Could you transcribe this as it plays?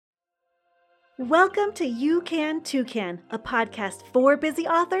Welcome to You Can Too Can, a podcast for busy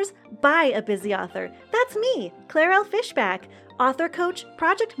authors by a busy author. That's me, Claire L. Fishback, author coach,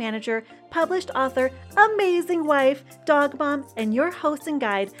 project manager, published author, amazing wife, dog mom, and your host and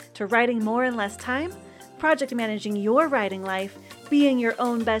guide to writing more in less time, project managing your writing life, being your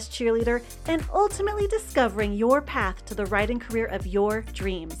own best cheerleader, and ultimately discovering your path to the writing career of your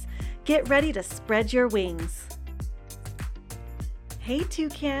dreams. Get ready to spread your wings. Hey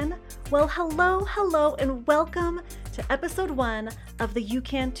Toucan! Well, hello, and welcome to episode 1 of the You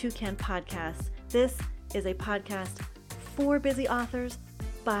Can Too Can podcast. This is a podcast for busy authors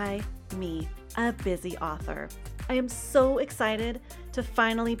by me, a busy author. I am so excited to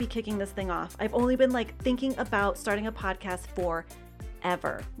finally be kicking this thing off. I've only been thinking about starting a podcast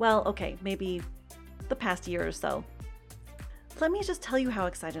forever. Well, okay, maybe the past year or so. Let me just tell you how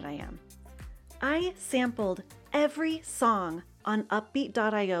excited I am. I sampled every song on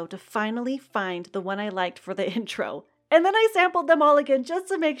upbeat.io to finally find the one I liked for the intro. And then I sampled them all again just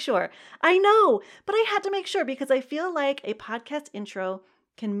to make sure. I know, but I had to make sure because I feel like a podcast intro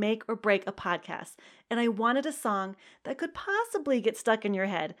can make or break a podcast. And I wanted a song that could possibly get stuck in your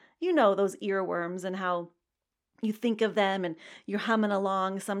head. You know, those earworms and how you think of them and you're humming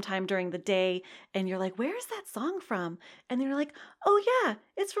along sometime during the day and you're like, where's that song from? And you're like, oh yeah,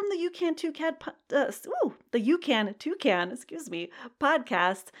 it's from the You Can Too Can, the You Can Too Can,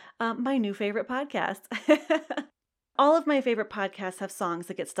 podcast, my new favorite podcast. All of my favorite podcasts have songs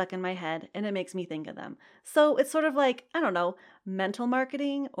that get stuck in my head and it makes me think of them. So it's sort of like, I don't know, mental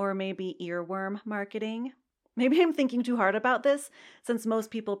marketing or maybe earworm marketing. Maybe I'm thinking too hard about this since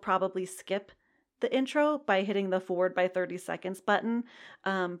most people probably skip the intro by hitting the forward by 30 seconds button.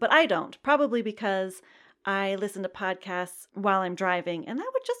 But I don't, probably because I listen to podcasts while I'm driving and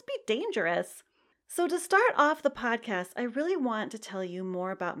that would just be dangerous. So to start off the podcast, I really want to tell you more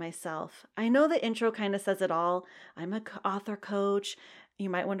about myself. I know the intro kind of says it all. I'm an author coach.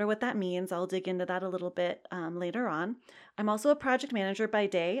 You might wonder what that means. I'll dig into that a little bit later on. I'm also a project manager by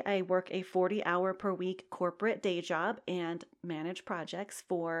day. I work a 40-hour per week corporate day job and manage projects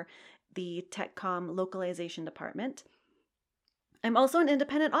for the TechCom localization department. I'm also an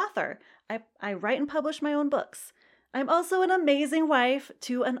independent author. I write and publish my own books. I'm also an amazing wife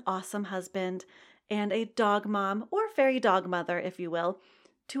to an awesome husband and a dog mom, or fairy dog mother, if you will,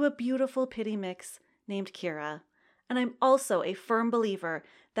 to a beautiful pitty mix named Kira. And I'm also a firm believer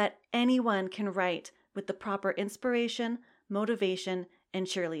that anyone can write with the proper inspiration, motivation, and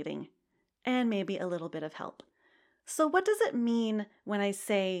cheerleading, and maybe a little bit of help. So what does it mean when I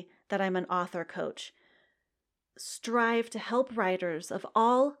say that I'm an author coach? Strive to help writers of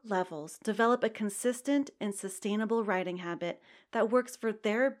all levels develop a consistent and sustainable writing habit that works for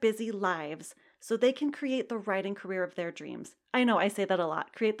their busy lives so they can create the writing career of their dreams. I know I say that a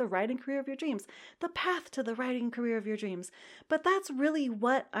lot. Create the writing career of your dreams, the path to the writing career of your dreams. But that's really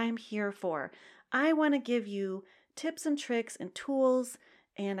what I'm here for. I want to give you tips and tricks and tools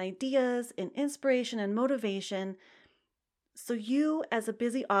and ideas and inspiration and motivation so you as a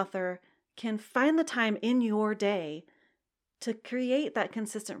busy author can find the time in your day to create that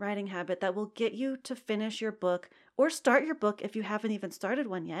consistent writing habit that will get you to finish your book or start your book if you haven't even started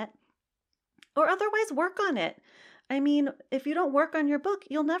one yet, or otherwise work on it. I mean, if you don't work on your book,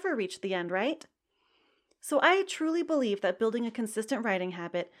 you'll never reach the end, right? So I truly believe that building a consistent writing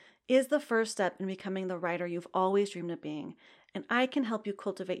habit is the first step in becoming the writer you've always dreamed of being. And I can help you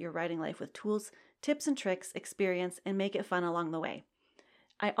cultivate your writing life with tools, tips and tricks, experience, and make it fun along the way.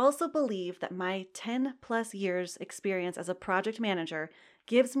 I also believe that my 10 plus years experience as a project manager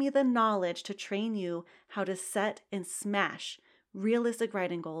gives me the knowledge to train you how to set and smash realistic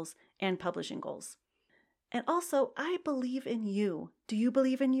writing goals and publishing goals. And also, I believe in you. Do you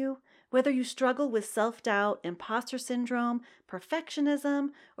believe in you? Whether you struggle with self-doubt, imposter syndrome, perfectionism,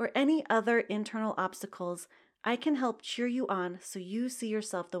 or any other internal obstacles, I can help cheer you on so you see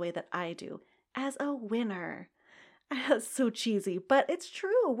yourself the way that I do, as a winner. That's so cheesy, but it's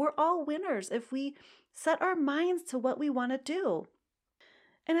true. We're all winners if we set our minds to what we want to do.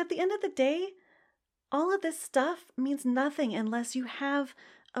 And at the end of the day, all of this stuff means nothing unless you have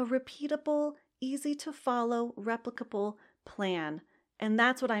a repeatable, easy to follow, replicable plan. And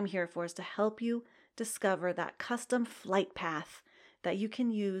that's what I'm here for, is to help you discover that custom flight path that you can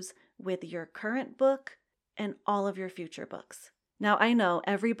use with your current book and all of your future books. Now, I know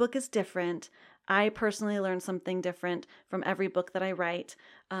every book is different. I personally learn something different from every book that I write.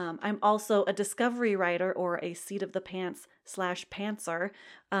 I'm also a discovery writer or a seat of the pants /pantser.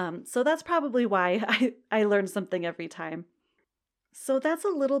 So that's probably why I learn something every time. So that's a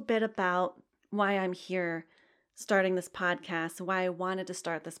little bit about why I'm here starting this podcast, why I wanted to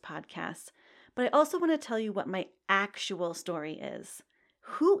start this podcast. but I also want to tell you what my actual story is.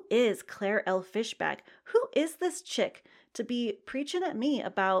 Who is Claire L. Fishback? Who is this chick to be preaching at me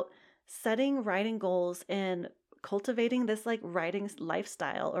about setting writing goals and cultivating this like writing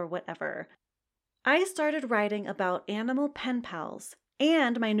lifestyle or whatever? I started writing about animal pen pals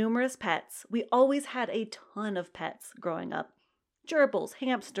and my numerous pets. We always had a ton of pets growing up. Gerbils,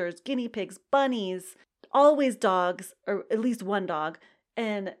 hamsters, guinea pigs, bunnies, always dogs, or at least one dog,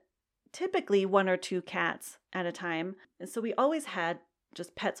 and typically one or two cats at a time. And so we always had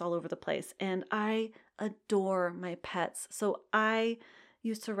just pets all over the place. And I adore my pets. So I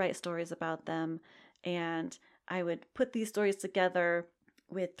used to write stories about them, and I would put these stories together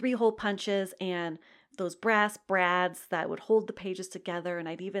with 3-hole punches and those brass brads that would hold the pages together, and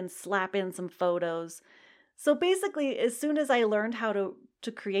I'd even slap in some photos. So basically, as soon as I learned how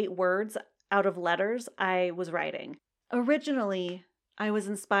to create words out of letters, I was writing. Originally, I was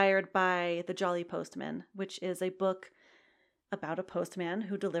inspired by The Jolly Postman, which is a book about a postman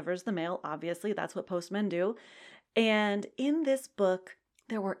who delivers the mail. Obviously, that's what postmen do. And in this book,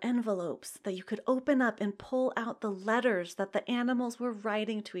 there were envelopes that you could open up and pull out the letters that the animals were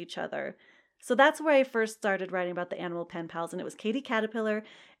writing to each other. So that's where I first started writing about the animal pen pals, and it was Katie Caterpillar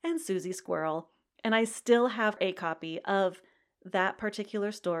and Susie Squirrel. And I still have a copy of that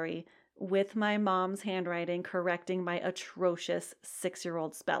particular story with my mom's handwriting correcting my atrocious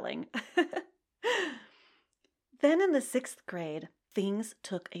 6-year-old spelling. Then in the 6th grade, things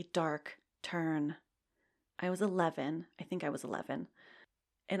took a dark turn. I was 11. I think I was 11.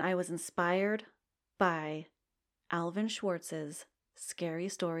 And I was inspired by Alvin Schwartz's Scary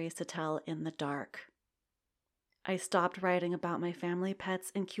Stories to Tell in the Dark. I stopped writing about my family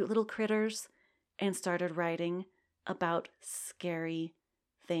pets and cute little critters and started writing about scary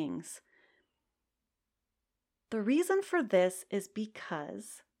things. The reason for this is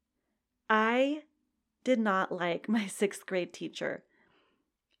because I did not like my 6th grade teacher.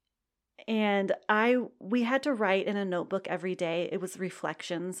 And we had to write in a notebook every day. It was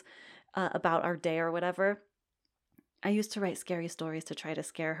reflections about our day or whatever. I used to write scary stories to try to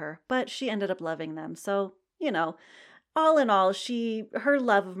scare her, but she ended up loving them. So, all in all, her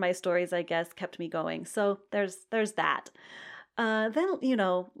love of my stories, I guess, kept me going. So there's that.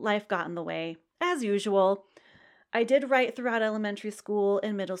 Then, life got in the way, as usual. I did write throughout elementary school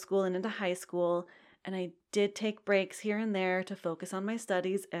and middle school and into high school, and I did take breaks here and there to focus on my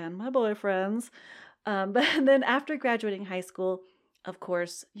studies and my boyfriends. But then after graduating high school, of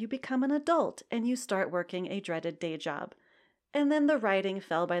course, you become an adult and you start working a dreaded day job. And then the writing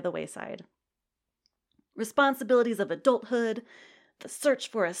fell by the wayside. Responsibilities of adulthood, the search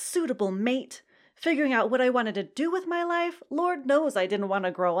for a suitable mate, figuring out what I wanted to do with my life. Lord knows I didn't want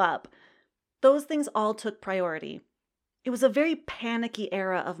to grow up. Those things all took priority. It was a very panicky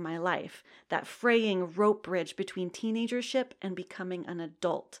era of my life, that fraying rope bridge between teenagership and becoming an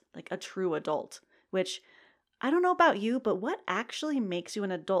adult, like a true adult, which I don't know about you, but what actually makes you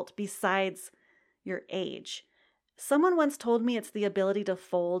an adult besides your age? Someone once told me it's the ability to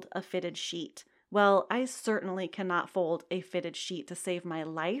fold a fitted sheet. Well, I certainly cannot fold a fitted sheet to save my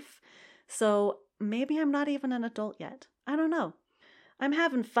life, so maybe I'm not even an adult yet. I don't know. I'm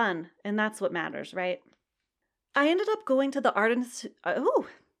having fun, and that's what matters, right? I ended up going to the Art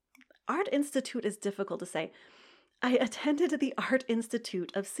Institute is difficult to say. I attended the Art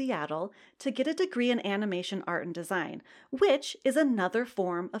Institute of Seattle to get a degree in animation art and design, which is another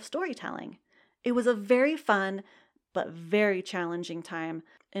form of storytelling. It was a very fun but very challenging time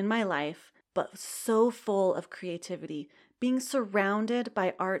in my life, but so full of creativity. Being surrounded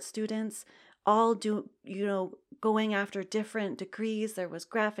by art students, all going after different degrees. There was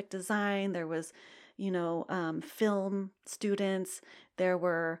graphic design, there was film students. There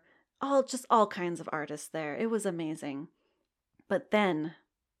were all kinds of artists there. It was amazing. But then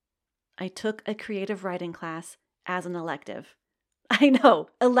I took a creative writing class as an elective. I know,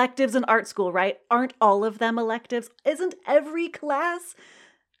 electives in art school, right? Aren't all of them electives? Isn't every class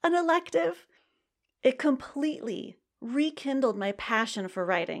an elective? It completely rekindled my passion for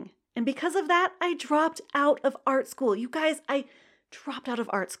writing. And because of that, I dropped out of art school. You guys, I dropped out of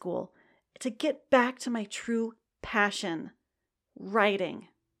art school to get back to my true passion, writing.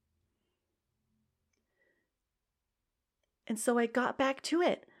 And so I got back to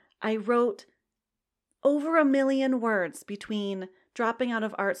it. I wrote over 1 million words between dropping out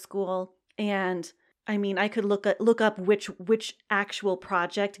of art school and, I could look up which actual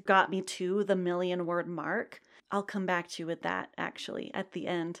project got me to the 1 million word mark. I'll come back to you with that actually at the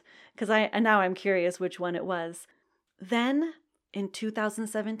end, because now I'm curious which one it was. Then in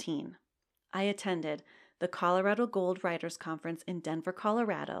 2017, I attended the Colorado Gold Writers Conference in Denver,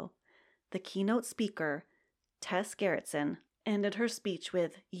 Colorado. the keynote speaker, Tess Gerritsen, ended her speech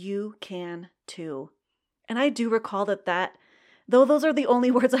with, "You can too." And I do recall that though those are the only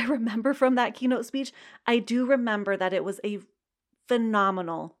words I remember from that keynote speech, I do remember that it was a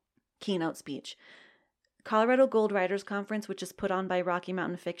phenomenal keynote speech. Colorado Gold Writers Conference, which is put on by Rocky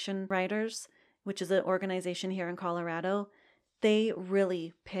Mountain Fiction Writers, which is an organization here in Colorado, they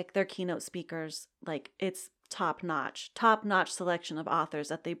really pick their keynote speakers like it's top-notch selection of authors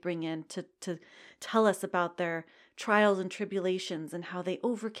that they bring in to tell us about their trials and tribulations and how they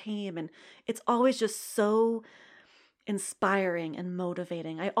overcame. And it's always just so inspiring and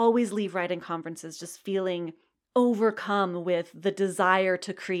motivating. I always leave writing conferences just feeling overcome with the desire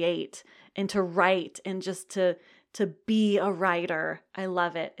to create and to write and just to be a writer. I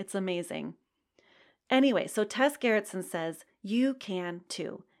love it. It's amazing. Anyway, so Tess Gerritsen says, "You can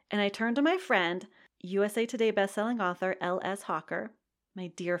too." And I turned to my friend, USA Today bestselling author L.S. Hawker, my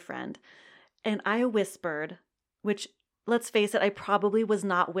dear friend, and I whispered, which, let's face it, I probably was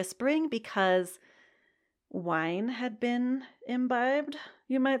not whispering because wine had been imbibed,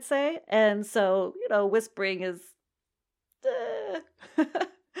 you might say. And so, whispering is...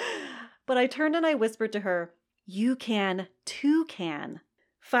 But I turned and I whispered to her, "You can too can."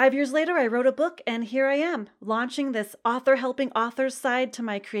 5 years later, I wrote a book, and here I am, launching this author helping authors side to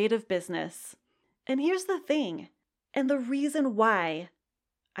my creative business. And here's the thing, and the reason why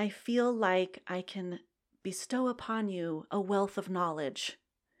I feel like I can bestow upon you a wealth of knowledge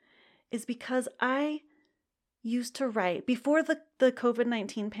is because I used to write, before the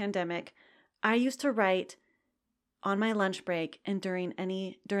COVID-19 pandemic, I used to write on my lunch break and during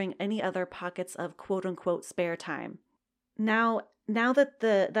any other pockets of quote unquote spare time. Now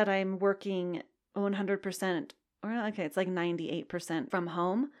that I'm working 100%, or okay, it's like 98% from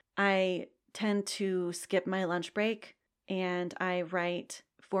home, I tend to skip my lunch break and I write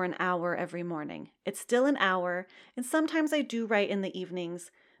for an hour every morning. It's still an hour, and sometimes I do write in the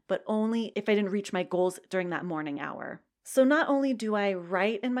evenings, but only if I didn't reach my goals during that morning hour. So not only do I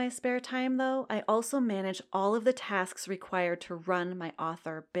write in my spare time, though, I also manage all of the tasks required to run my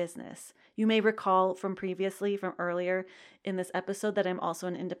author business. You may recall from earlier in this episode, that I'm also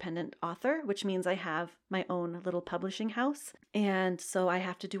an independent author, which means I have my own little publishing house. And so I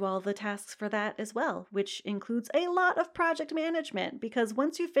have to do all the tasks for that as well, which includes a lot of project management, because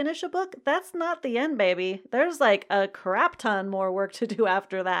once you finish a book, that's not the end, baby. There's like a crap ton more work to do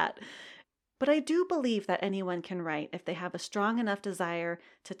after that. But I do believe that anyone can write if they have a strong enough desire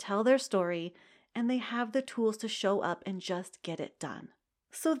to tell their story and they have the tools to show up and just get it done.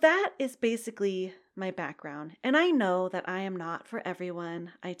 So that is basically my background. And I know that I am not for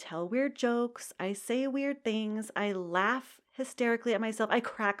everyone. I tell weird jokes. I say weird things. I laugh hysterically at myself. I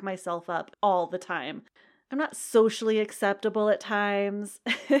crack myself up all the time. I'm not socially acceptable at times.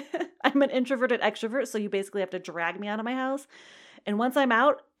 I'm an introverted extrovert, so you basically have to drag me out of my house. And once I'm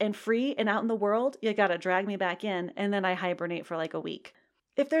out and free and out in the world, you gotta drag me back in, and then I hibernate for like a week.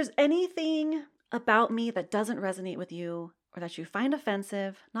 If there's anything about me that doesn't resonate with you, or that you find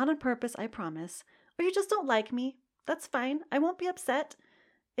offensive, not on purpose, I promise, or you just don't like me, that's fine. I won't be upset.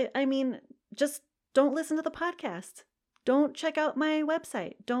 Just don't listen to the podcast. Don't check out my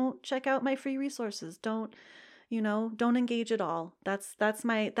website. Don't check out my free resources. Don't engage at all. That's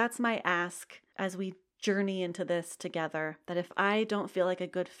my ask as we journey into this together, that if I don't feel like a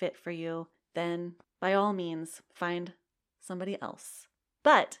good fit for you, then by all means, find somebody else.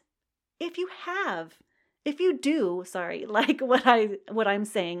 But if you do, like what I'm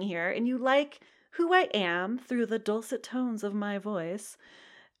saying here, and you like who I am through the dulcet tones of my voice,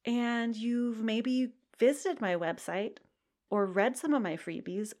 and you've maybe visited my website or read some of my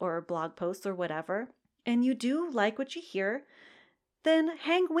freebies or blog posts or whatever, and you do like what you hear, then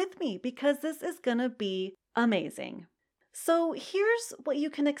hang with me, because this is gonna be amazing. So here's what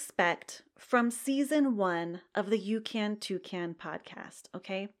you can expect from season 1 of the You Can Too Can podcast,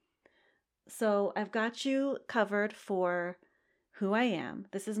 okay? So I've got you covered for who I am.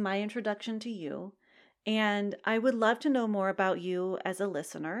 This is my introduction to you, and I would love to know more about you as a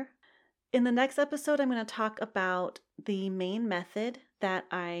listener. In the next episode, I'm going to talk about the main method that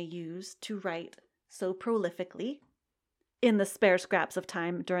I use to write so prolifically in the spare scraps of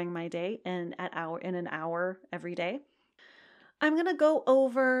time during my day and in an hour every day. I'm going to go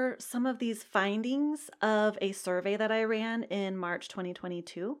over some of these findings of a survey that I ran in March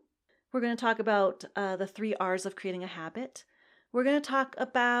 2022. We're going to talk about the 3 R's of creating a habit. We're going to talk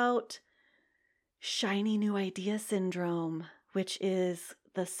about shiny new idea syndrome, which is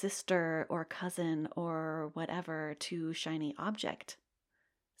the sister or cousin or whatever to shiny object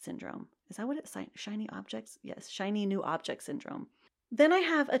syndrome. Is that what it's shiny objects? Yes, shiny new object syndrome. Then I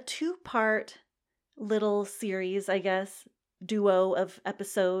have a 2-part little series, I guess, duo of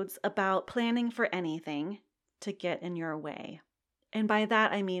episodes about planning for anything to get in your way. And by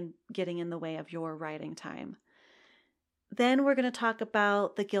that, I mean getting in the way of your writing time. Then we're going to talk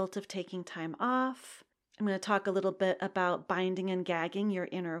about the guilt of taking time off. I'm going to talk a little bit about binding and gagging your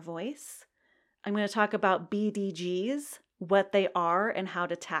inner voice. I'm going to talk about BDGs, what they are and how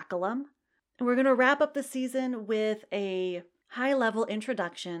to tackle them. And we're going to wrap up the season with a high-level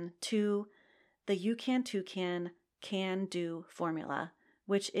introduction to the You Can Toucan Can Do formula,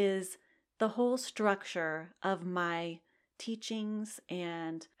 which is the whole structure of my teachings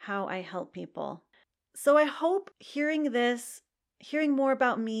and how I help people. So I hope hearing this, hearing more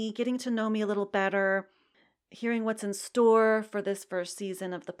about me, getting to know me a little better, hearing what's in store for this first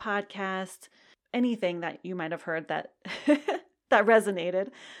season of the podcast, anything that you might have heard that that resonated.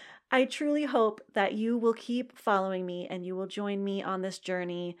 I truly hope that you will keep following me and you will join me on this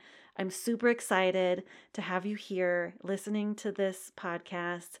journey. I'm super excited to have you here listening to this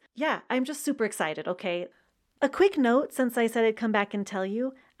podcast. Yeah, I'm just super excited, okay? A quick note, since I said I'd come back and tell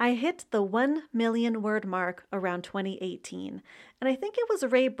you, I hit the 1 million word mark around 2018. And I think it was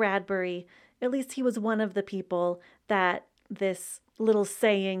Ray Bradbury, at least he was one of the people that this little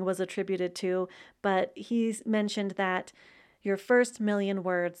saying was attributed to, but he's mentioned that your first million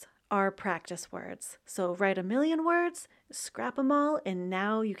words are practice words. So write 1 million words, scrap them all, and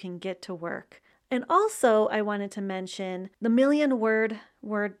now you can get to work. And also, I wanted to mention the million word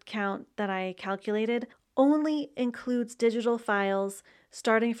count that I calculated only includes digital files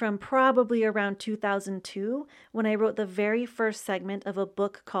starting from probably around 2002 when I wrote the very first segment of a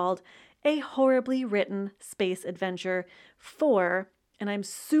book called A Horribly Written Space Adventure for, and I'm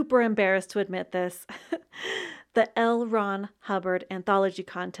super embarrassed to admit this, the L. Ron Hubbard Anthology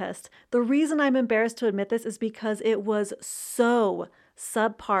Contest. The reason I'm embarrassed to admit this is because it was so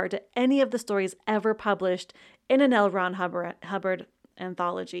subpar to any of the stories ever published in an L. Ron Hubbard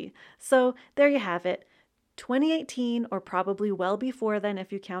anthology. So there you have it. 2018, or probably well before then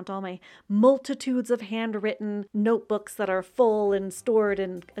if you count all my multitudes of handwritten notebooks that are full and stored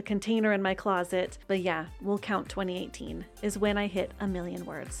in a container in my closet. But yeah, we'll count 2018 is when I hit 1 million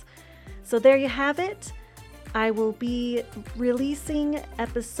words. So there you have it. I will be releasing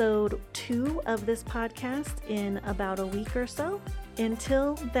episode 2 of this podcast in about a week or so.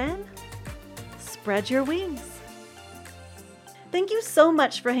 Until then, spread your wings. Thank you so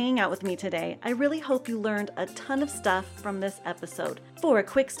much for hanging out with me today. I really hope you learned a ton of stuff from this episode. For a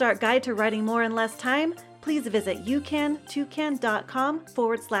quick start guide to writing more in less time, please visit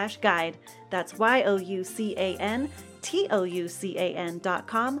youkantoucan.com/guide. That's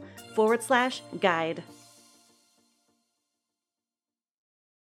YOUCANTOUCAN.com/guide.